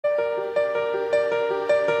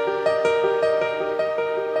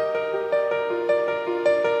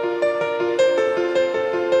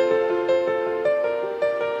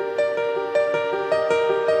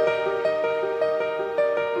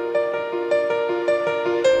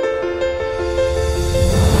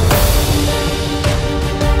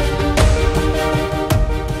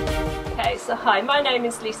Hi, my name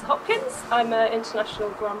is Lisa Hopkins. I'm an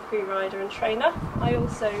international Grand Prix rider and trainer. I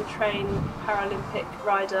also train Paralympic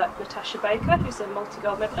rider Natasha Baker, who's a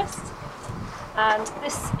multi-gold medalist. And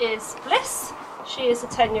this is Bliss. She is a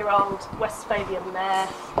 10-year-old Westphalian mare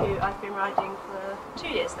who I've been riding for 2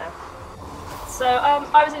 years now. So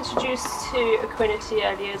I was introduced to Equinety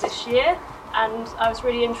earlier this year, and I was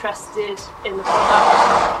really interested in the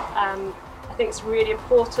product. I think it's really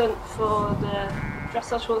important for the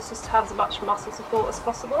dressage horses to have as much muscle support as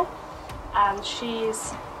possible, and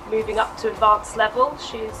she's moving up to advanced level.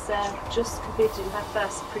 She's just completed her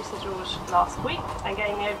first Prix last week and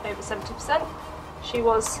getting over 70%. She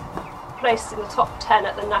was placed in the top 10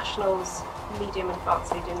 at the Nationals medium and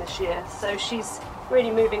advanced medium this year, so she's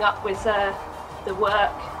really moving up with the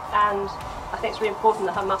work, and I think it's really important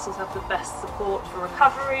that her muscles have the best support for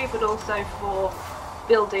recovery, but also for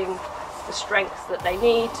building the strength that they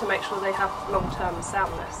need to make sure they have long-term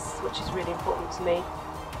soundness, which is really important to me,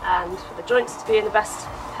 and for the joints to be in the best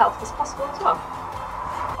health as possible as well.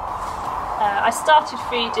 I started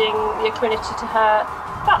feeding the Equinety to her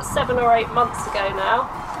about 7 or 8 months ago now.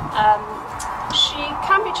 She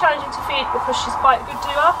can be challenging to feed because she's quite a good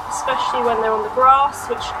doer, especially when they're on the grass,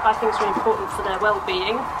 which I think is really important for their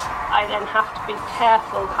well-being. I then have to be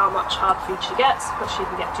careful how much hard food she gets because she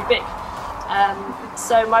can get too big.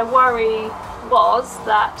 So my worry was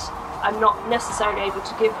that I'm not necessarily able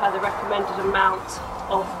to give her the recommended amount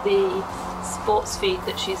of the sports feed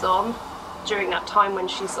that she's on during that time when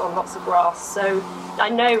she's on lots of grass. So I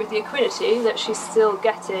know with the Equinety that she's still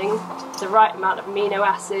getting the right amount of amino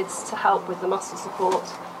acids to help with the muscle support.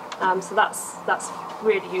 So that's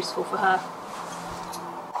really useful for her.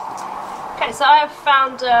 Okay, so I have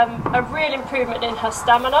found a real improvement in her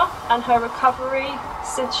stamina and her recovery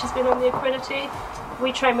since she's been on the Equinety.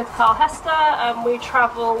 We train with Carl Hester, and we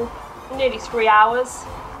travel nearly 3 hours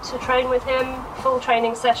to train with him, full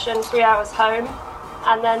training session, 3 hours home,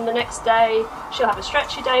 and then the next day she'll have a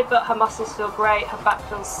stretchy day, but her muscles feel great, her back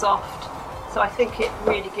feels soft, so I think it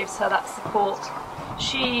really gives her that support.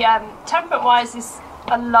 She, temperament-wise, is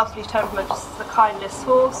a lovely temperament, just the kindest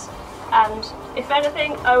horse, and if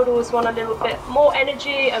anything I would always want a little bit more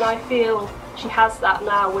energy, and I feel she has that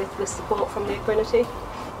now with the support from the Equinety.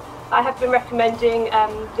 I have been recommending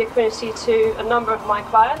the Equinety to a number of my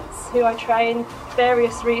clients who I train for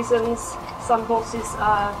various reasons. Some horses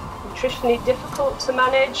are nutritionally difficult to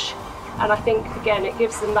manage, and I think again it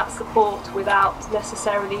gives them that support without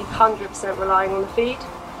necessarily 100% relying on the feed.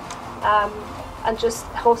 And just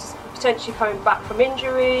horses potentially coming back from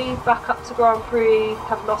injury, back up to Grand Prix,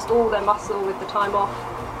 have lost all their muscle with the time off,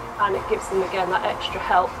 and it gives them again that extra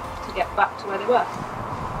help to get back to where they were.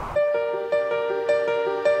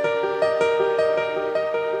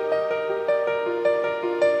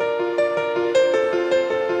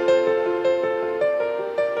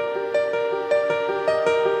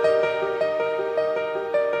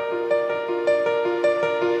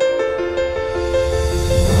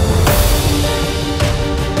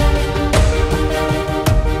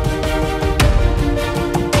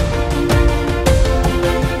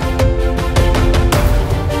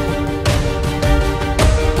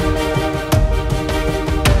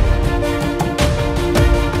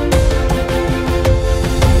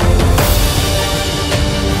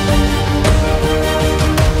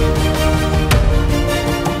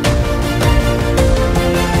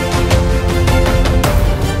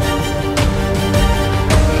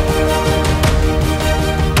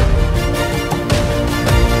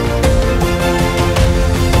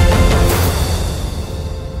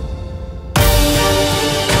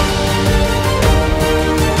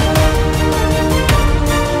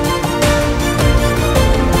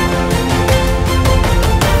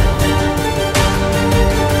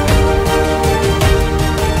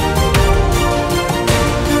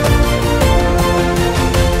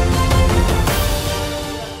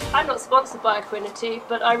 I'm not sponsored by Equinety,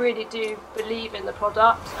 but I really do believe in the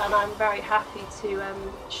product, and I'm very happy to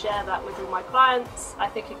share that with all my clients. I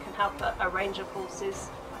think it can help a range of horses.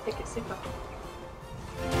 I think it's super.